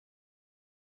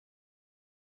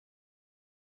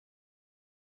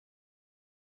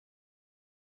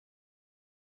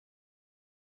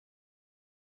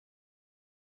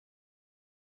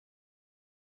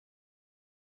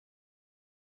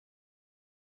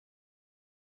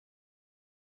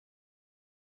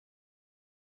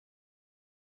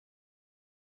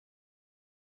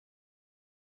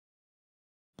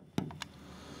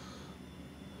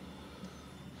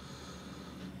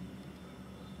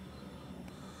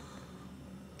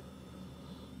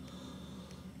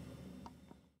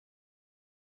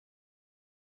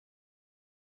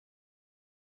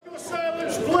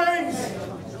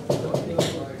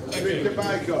your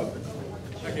bike up.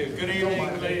 Thank you. Good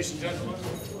evening, ladies and gentlemen.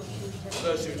 For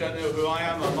those who don't know who I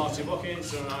am, I'm Martin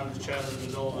Watkins and I'm the chairman of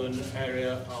the Northern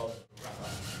Area of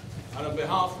RAFA. And on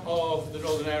behalf of the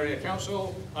Northern Area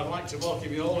Council, I'd like to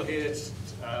welcome you all here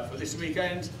for this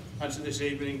weekend and to this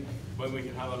evening when we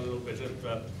can have a little bit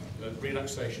of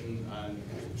relaxation and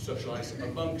socialise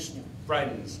amongst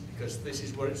friends, because this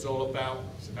is what it's all about.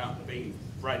 It's about being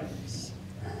friends.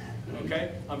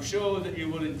 Okay, I'm sure that you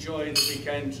will enjoy the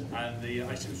weekend and the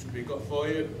items we've got for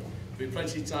you. There'll be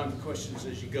plenty of time for questions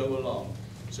as you go along.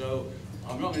 So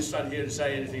I'm not going to stand here to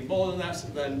say anything more than that,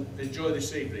 then enjoy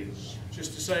this evening.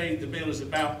 Just to say the meal is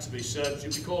about to be served.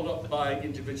 You'll be called up by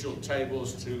individual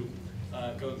tables to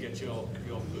go and get your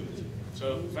food.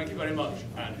 So thank you very much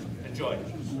and enjoy.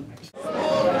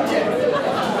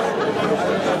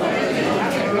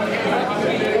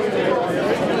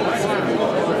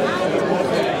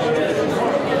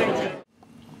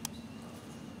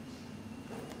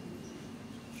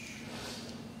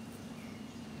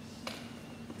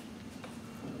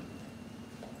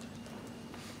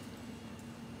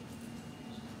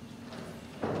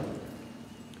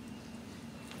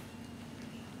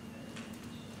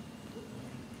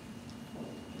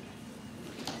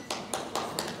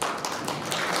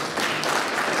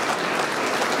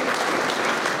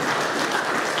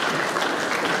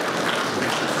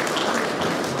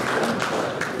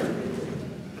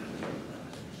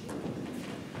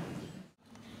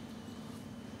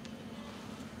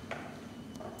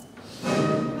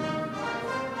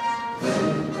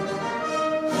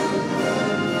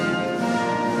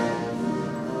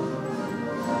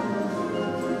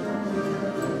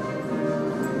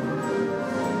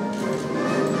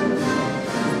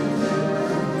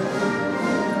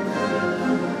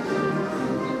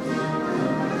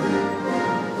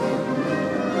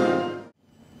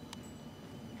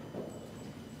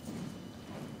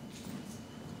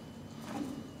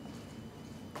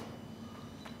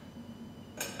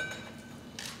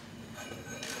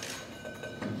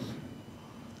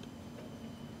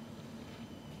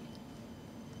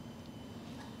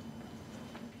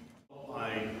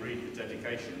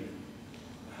 Dedication,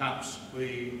 perhaps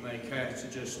we may care to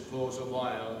just pause a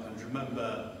while and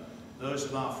remember those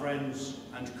of our friends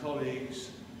and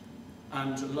colleagues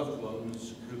and loved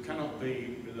ones who cannot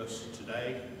be with us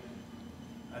today,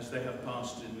 as they have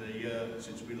passed in the year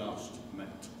since we last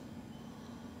met.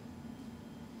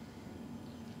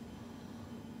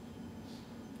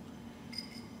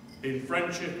 In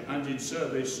friendship and in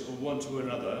service of one to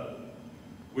another,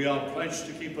 we are pledged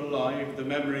to keep alive the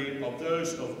memory of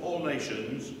those of all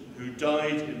nations who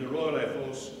died in the Royal Air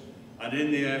Force and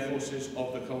in the Air Forces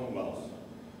of the Commonwealth.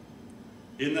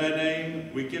 In their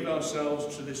name, we give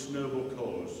ourselves to this noble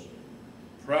cause.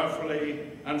 Proudly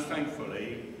and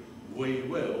thankfully, we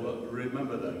will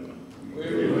remember them. We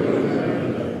will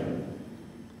remember them.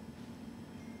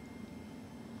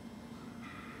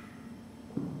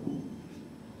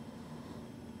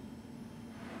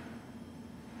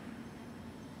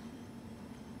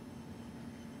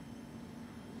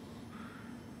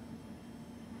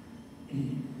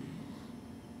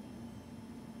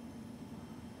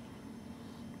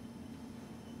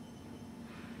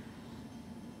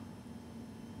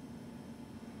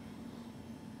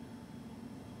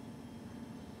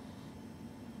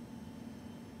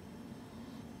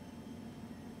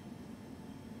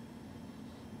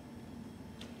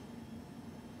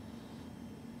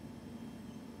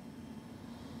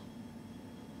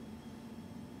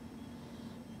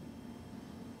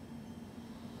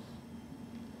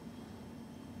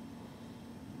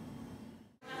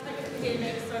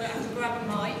 So I don't have to grab a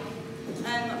mic. I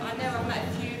know I've met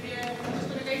a few of you. I'm just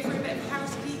going to go through a bit of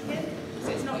housekeeping, so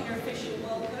it's not your official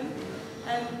welcome.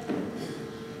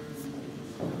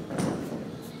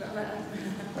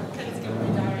 Let's go in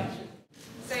the direction.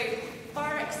 So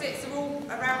fire exits are all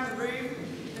around the room.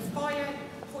 The fire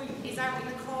point is out in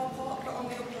the car park, but on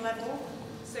the upper level.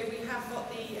 So we have got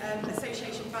the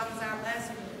association vans out there,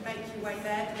 so you can make your way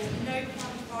there. There's no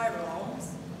planned fire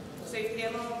alarms. So if the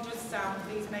alarm does sound,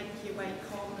 please make your way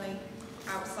calmly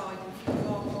outside of the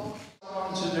car park. I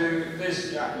want to do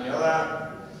this, that and the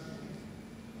other,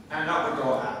 and that would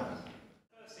go out.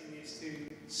 The first thing is to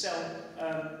sell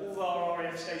all of our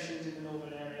RAF stations in the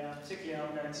northern area. Particularly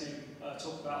I'm going to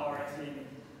talk about RAF Leaming.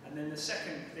 And then the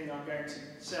second thing I'm going to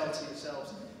sell to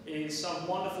yourselves is some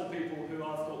wonderful people who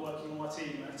I've got working on my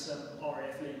team at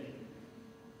RAF Leaming.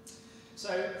 So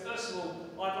first of all,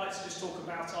 I'd like to just talk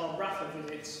about our RAFA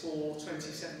visits for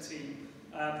 2017.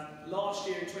 Last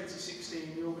year in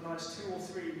 2016 we organised 2 or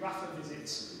 3 RAFA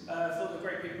visits for the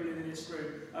great people in this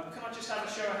room. Can I just have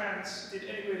a show of hands? Did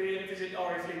anybody visit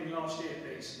RAF Leaming last year,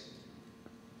 please?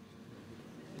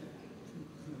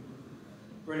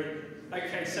 Brilliant.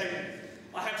 Okay, so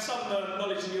I have some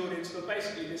knowledge in the audience, but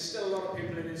basically there's still a lot of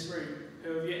people in this room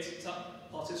who have yet to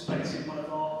participate in one of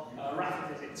our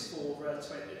RAFA visits for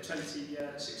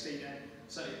 2016 and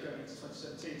certainly going into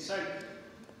 2017. So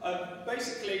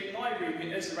basically my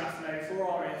remit as the RAFA for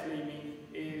RAF Leaming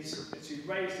is to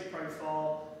raise the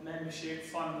profile, membership,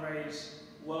 fundraise,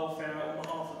 welfare on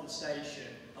behalf of the station.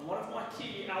 And one of my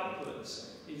key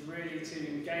outputs is really to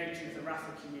engage with the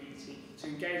RAFA community, to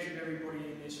engage with everybody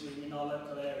in this room in our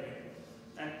local area.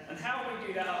 And how we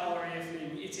do that at RAF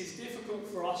Leaming, it is difficult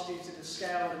for us due to the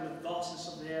scale and the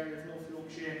vastness of the area of North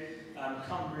Yorkshire,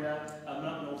 Cumbria,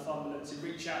 and Northumberland to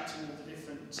reach out to all the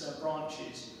different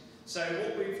branches. So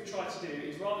what we've tried to do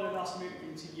is, rather than us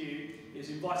moving to you, is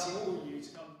inviting all of you to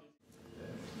come.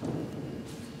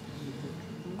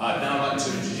 I'd now like to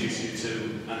introduce you to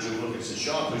Andrew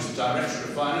Wilkinson-Sharp, who's the Director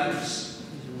of Finance,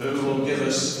 who will give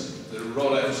us the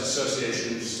Royal Air Force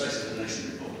Association State of the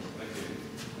Nation report. Thank you.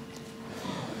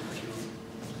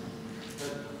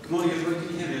 Good morning, everyone. Can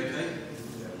you hear me okay?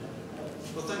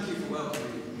 Well, thank you for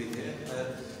welcoming me here.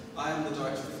 I am the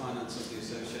Director of Finance of the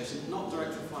Association, not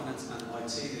Director of Finance and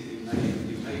IT that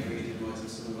you may read in writing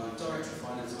some of our Director of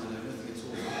Finance. I know nothing at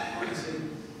all about IT,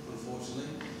 unfortunately.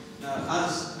 Now, as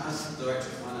Director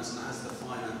of Finance and as the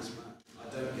finance man, I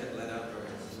don't get let out very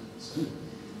often. So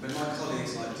when my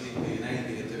colleagues like DP and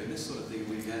AB are doing this sort of thing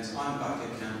weekends, I'm back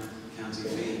at county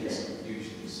meetings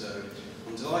usually. So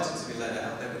I'm delighted to be let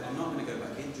out there, but I'm not going to go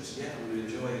back in just yet. I'm going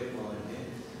to enjoy it while I'm here.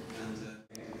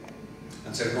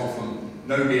 And so we've gone from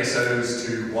no BSOs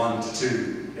to 1 to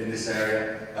 2 in this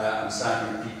area, and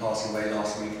sadly Pete passing away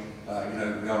last week. We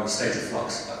are in a state of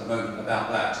flux at the moment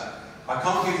about that. I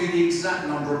can't give you the exact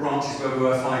number of branches where we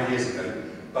were 5 years ago,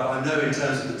 but I know in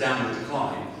terms of the downward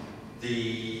decline,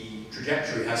 the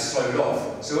trajectory has slowed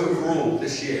off. So overall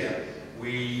this year,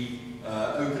 we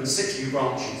opened 6 new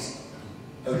branches,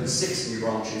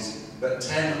 but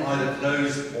 10 either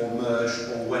closed or merged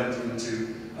or went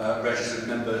into registered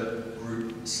member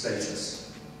group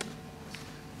status.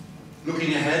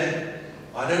 Looking ahead,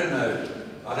 I don't know.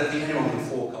 I don't think anyone can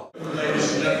forecast.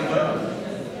 Ladies and gentlemen,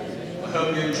 I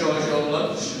hope you enjoyed your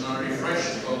lunch and are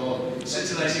refreshed for the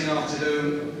scintillating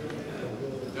afternoon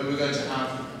that we're going to have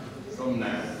from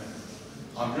now.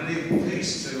 I'm really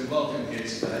pleased to welcome here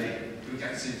today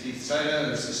Captain Keith Taylor,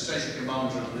 who's the Station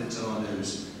Commander of Linton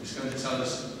News, who's going to tell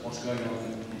us what's going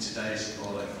on in today's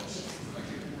Royal Air Force. Thank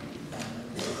you.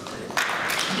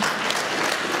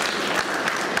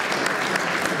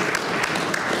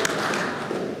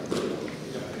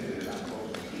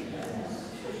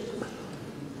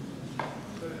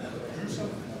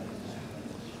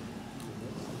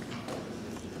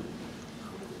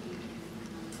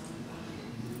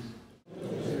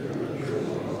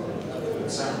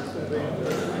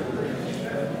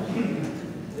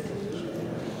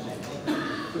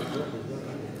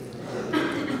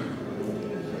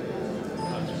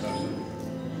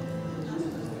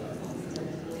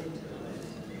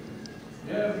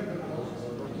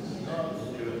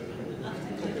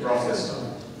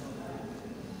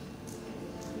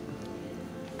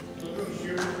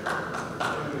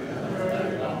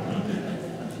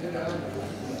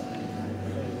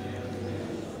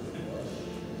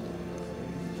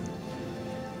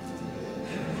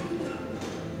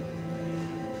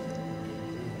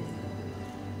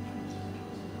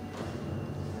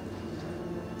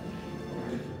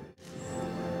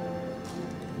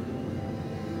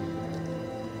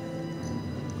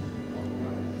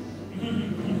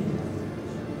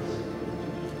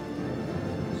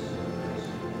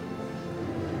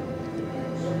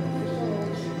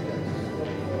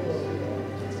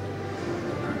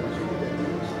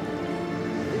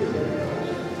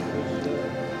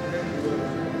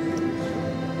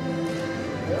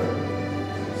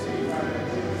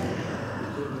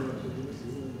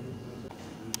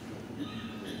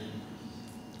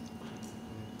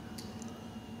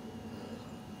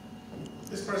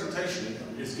 This presentation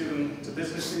is given to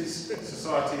businesses,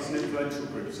 societies and influential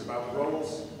groups about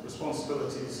roles,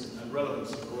 responsibilities and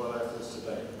relevance of the Royal Air Force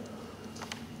today.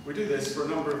 We do this for a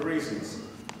number of reasons.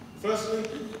 Firstly,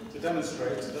 to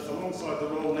demonstrate that alongside the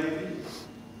Royal Navy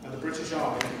and the British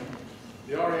Army,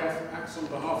 the RAF acts on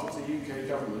behalf of the UK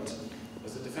government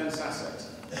as a defence asset,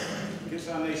 gives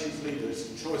our nation's leaders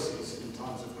choices in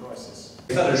times of crisis.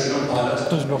 Fellow Shipman pilot,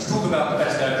 talk about the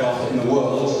best aircraft in the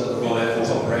world that the Royal Air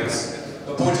Force operates,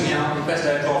 but pointing out the best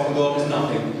aircraft in the world is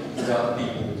nothing without the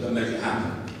people that make it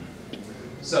happen.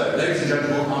 So, ladies and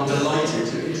gentlemen, I'm delighted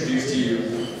to introduce to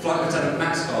you Flight Lieutenant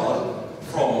Max Card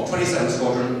from 27th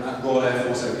Squadron at Royal Air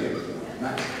Force OU.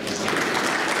 Max.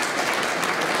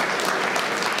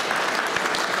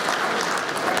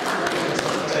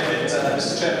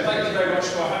 Mr. Chairman, thank you very much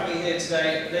for having me here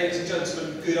today. Ladies and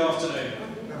gentlemen, good afternoon.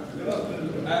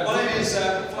 My name is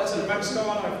Flight Attendant Max Scarn.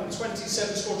 I'm from the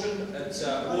 27th Squadron at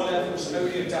Royal Air Force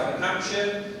Odeon down in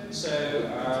Hampshire. So,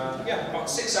 yeah,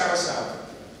 about 6 hours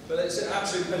south. But it's an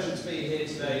absolute pleasure to be here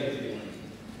today with you.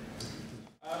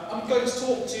 I'm going to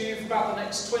talk to you for about the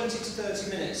next 20 to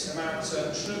 30 minutes about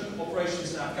Chinook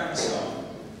operations in Afghanistan,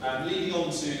 leading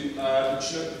on to the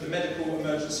Chinook, the Medical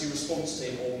Emergency Response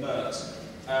Team, or MERT,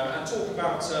 and talk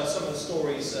about some of the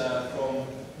stories from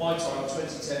my time,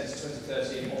 2010 to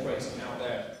 2013, operating out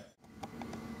there.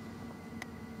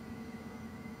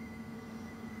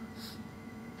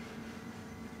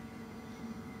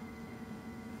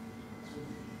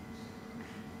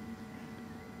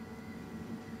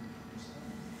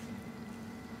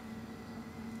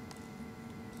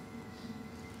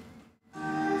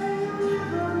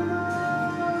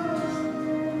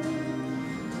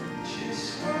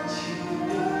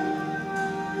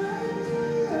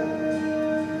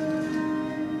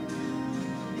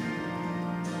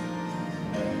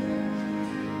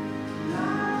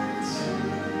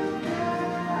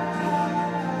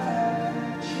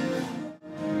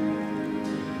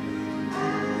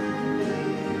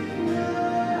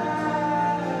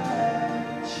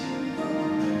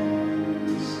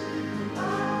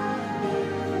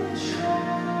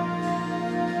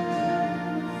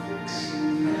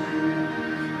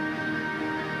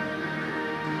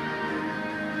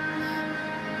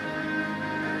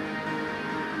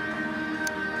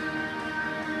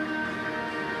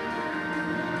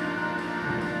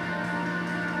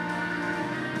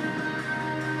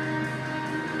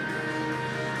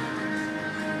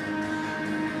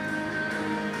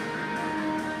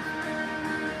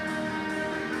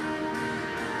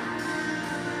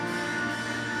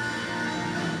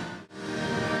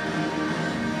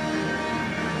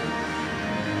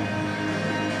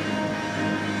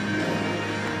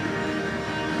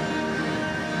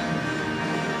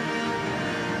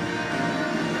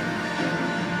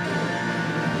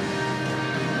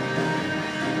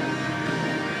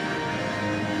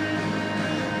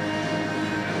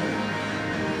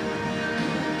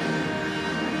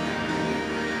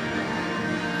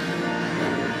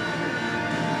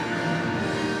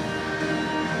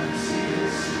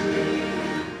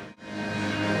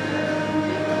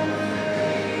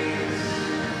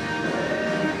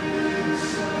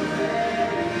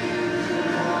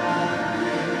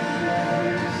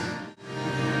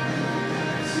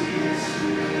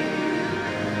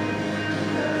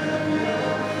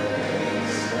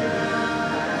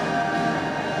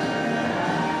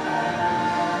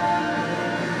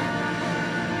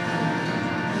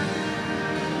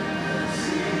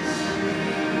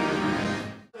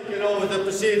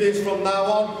 Proceedings from now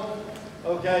on,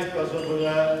 okay, because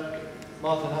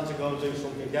Martin had to go and do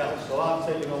something else, so I'm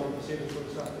taking over the proceedings for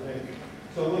this afternoon.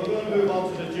 So we're going to move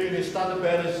on to the junior standard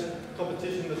bearers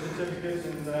competition, the certificates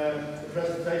and the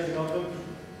presentation of them.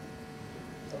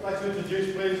 I'd like to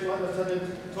introduce, please, Flight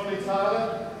Lieutenant Tony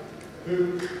Tyler,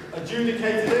 who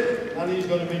adjudicated it, and he's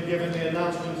going to be giving the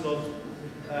announcements of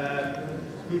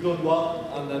who done what,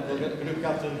 and then we'll get the group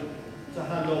captain to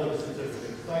hand over the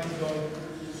certificates. Thank you, Tony.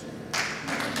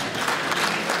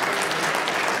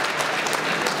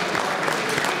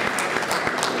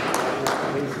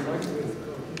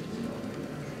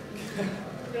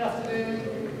 Good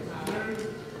afternoon,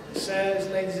 sirs,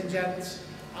 ladies and gents.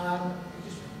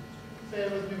 Just bear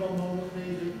with me one moment,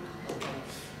 maybe.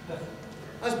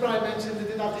 As Brian mentioned, I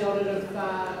did have the honour of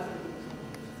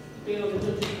being on the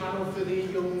judging panel for the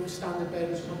Young Standard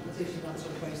Bearers competition that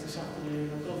took place this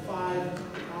afternoon. I've got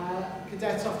 5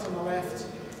 cadets off to my left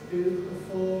who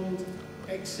performed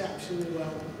exceptionally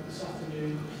well this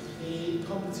afternoon. The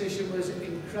competition was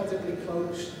incredibly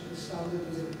close, the standard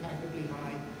was impeccably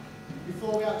high.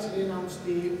 Before we actually announce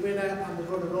the winner and the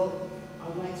runner-up,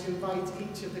 I'd like to invite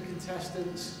each of the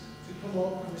contestants to come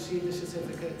up and receive the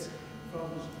certificate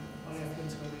from our F-1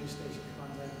 Station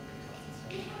Commander.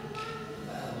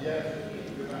 Yeah,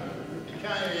 you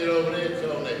can't get over there,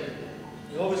 Tony.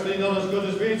 You're obviously not as good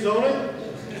as me, Tony.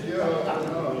 Yeah,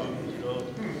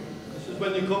 This is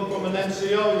when you come from an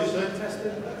NCO, you see.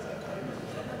 Testing.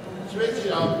 switch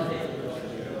it on.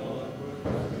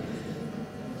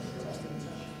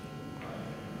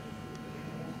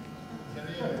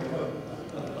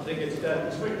 I think it's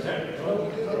dead.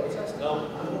 No.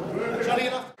 Johnny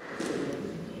enough.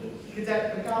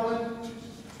 Cadet McGowan,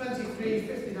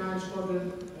 2359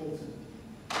 Squadron, Bolton.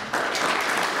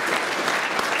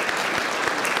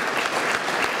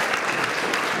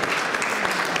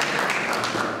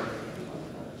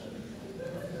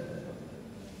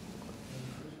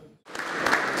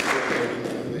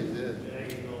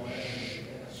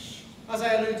 As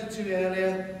I alluded to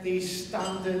earlier, the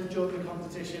standard during the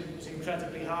competition was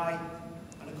incredibly high,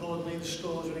 and accordingly the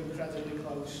scores were incredibly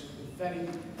close, with very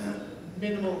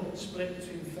minimal split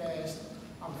between first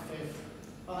and fifth.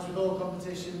 As with all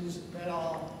competitions, there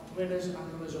are winners and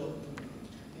runners up.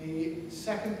 The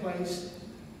second place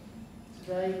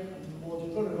today, and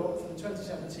awarded runner-up for the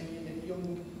 2017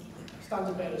 Young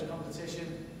Standard Bearers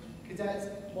competition,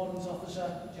 Cadet Warrant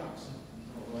Officer Jackson.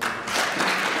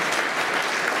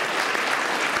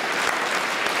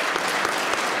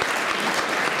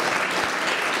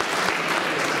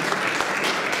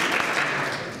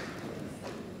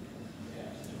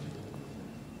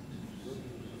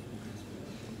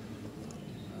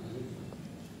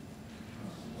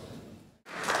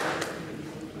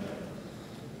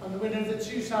 And the winner of the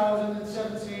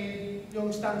 2017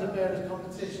 Young Standard Bearers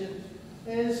competition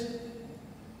is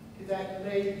Cadet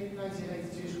Lee,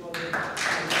 1982 Squadron.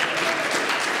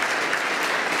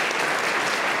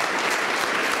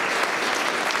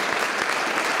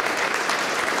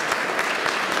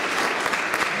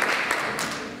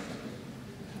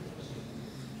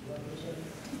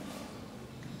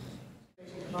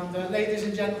 And ladies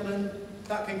and gentlemen,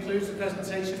 that concludes the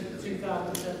presentation of the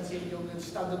 2017 Young and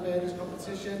Standard Bearers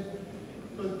competition.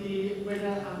 Could the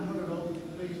winner and runner-up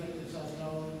please make themselves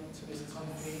known to Mr. Tom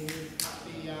Green at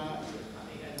the end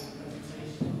of the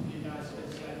presentation? You guys have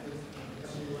been selected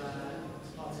to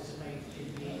participate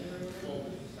in the full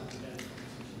Standard Bearers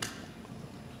competition.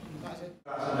 That's it.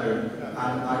 Good afternoon, and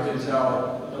I can tell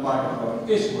the microphone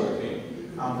is working,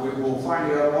 and we will find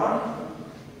the other one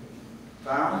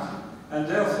found. And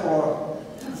therefore,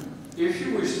 if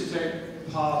you wish to take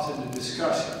part in the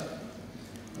discussion,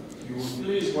 you will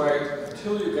please wait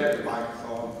until you get the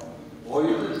microphone, or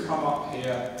you can come up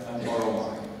here and borrow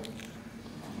mine.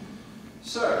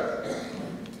 So,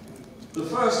 the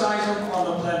first item on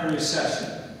the plenary session,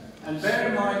 and bear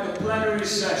in mind the plenary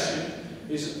session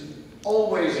is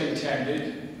always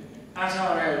intended at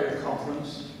our area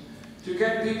conference to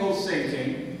get people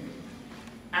thinking.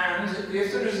 And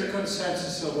if there is a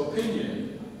consensus of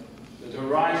opinion that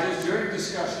arises during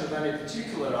discussion of any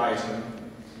particular item,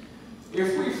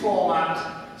 if we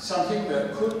format something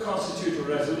that could constitute a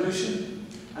resolution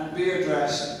and be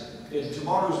addressed in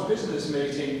tomorrow's business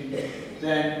meeting,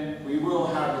 then we will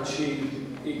have achieved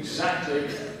exactly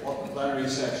what the plenary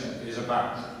session is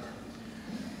about.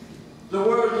 The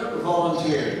word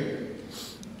volunteering.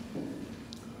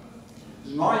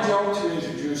 It's my job to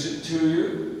introduce it to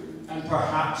you and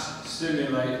perhaps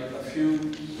stimulate a few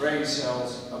brain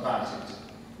cells about it.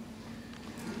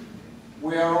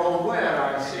 We are all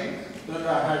aware, I think, that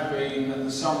there has been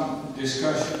some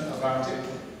discussion about it.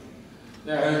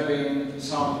 There has been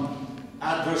some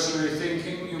adversary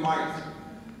thinking you might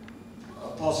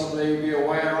possibly be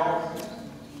aware of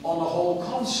on the whole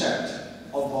concept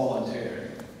of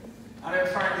volunteering. And in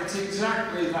fact, it's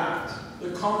exactly that,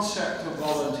 the concept of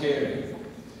volunteering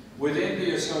within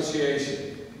the association,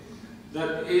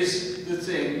 that is the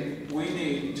thing we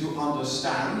need to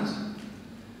understand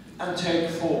and take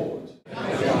forward.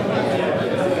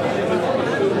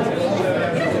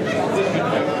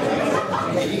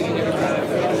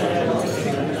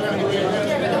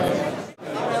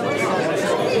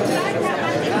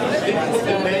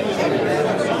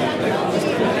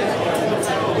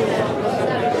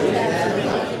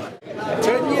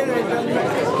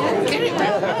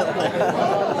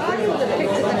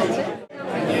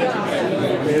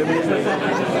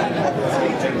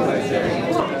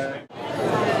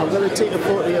 I'm going to take a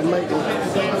photo of Michael.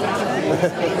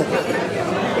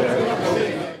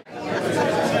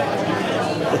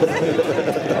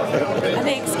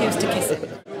 Any excuse to kiss it.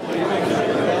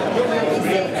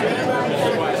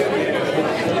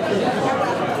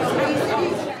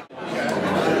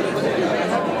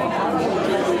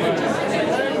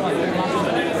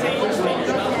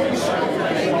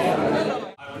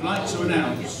 I would like to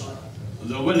announce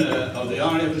the winner of the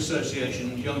RAFA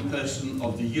Association Young Person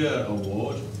of the Year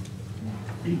Award,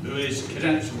 who is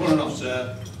Cadet Warrant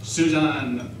Officer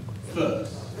Suzanne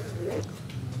Firth.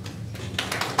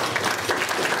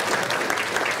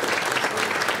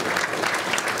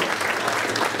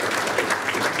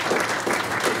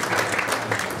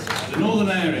 The Northern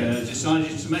Area has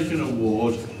decided to make an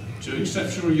award to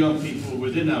exceptional young people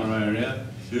within our area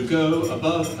who go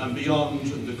above and beyond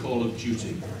the call of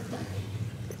duty.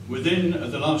 Within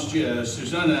the last year,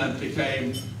 Susanna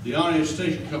became the RAF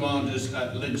Station Commanders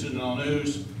at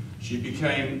Linton-on-Ouse. She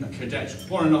became a Cadet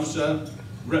Warrant Officer,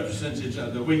 represented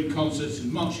at the Wing Concerts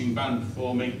and Marching Band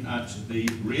performing at the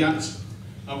RIAT,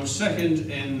 and was second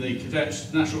in the Cadet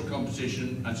National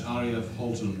Competition at RAF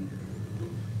Halton.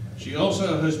 She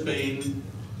also has been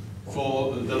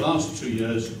for the last 2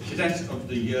 years, Cadet of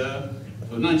the Year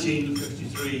for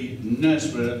 1953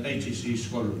 Knaresborough ATC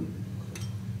Squadron.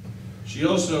 She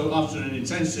also, after an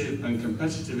intensive and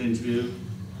competitive interview,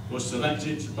 was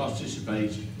selected to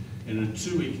participate in a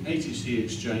 2-week ATC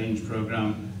exchange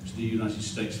programme to the United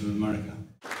States of America.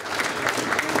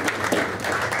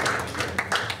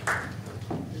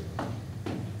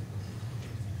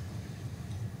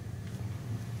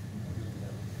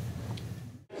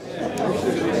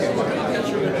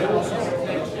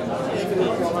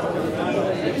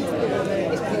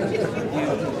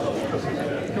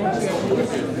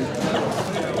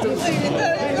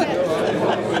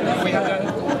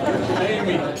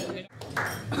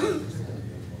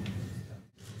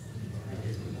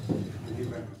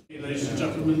 Ladies and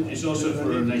gentlemen, it's also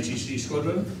for an ATC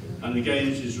squadron, and again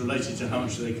it is related to how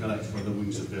much they collect for the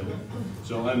Wings of Bill.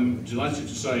 So I'm delighted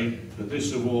to say that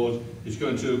this award is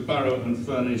going to Barrow and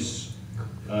Furnace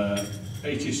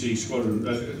ATC squadron,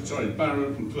 Barrow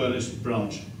and Furnace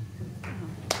branch.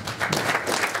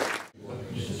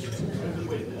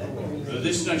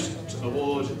 This next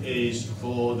award is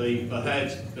for the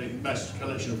best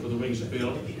collection for the Wings of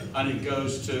Bill, and it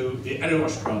goes to the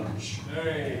Erewash branch.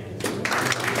 Hey.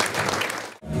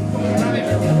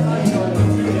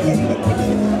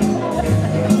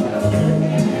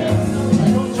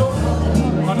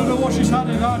 I don't know what she's had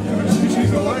in that, but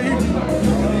she's alive.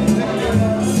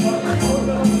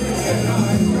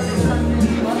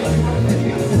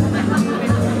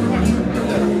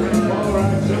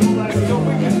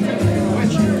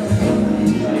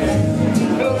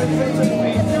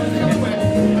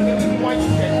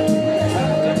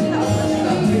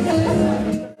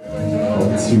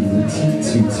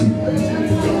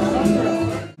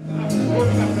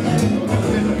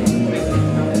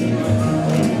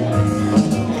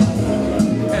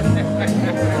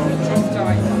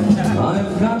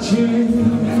 I've got you.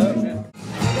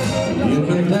 You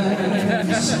can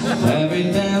dance every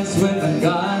dance with a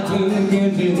guy who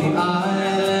gives you the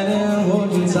eye, let him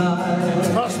hold you tight.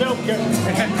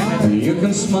 You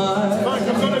can smile,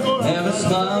 every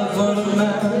smile for the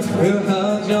man who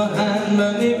held your hand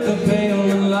beneath the pale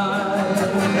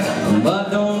moonlight. But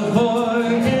don't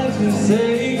forget to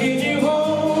take you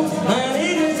home, and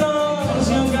in his arms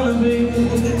you're gonna be.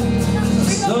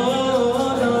 So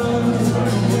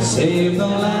don't save the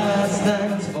land.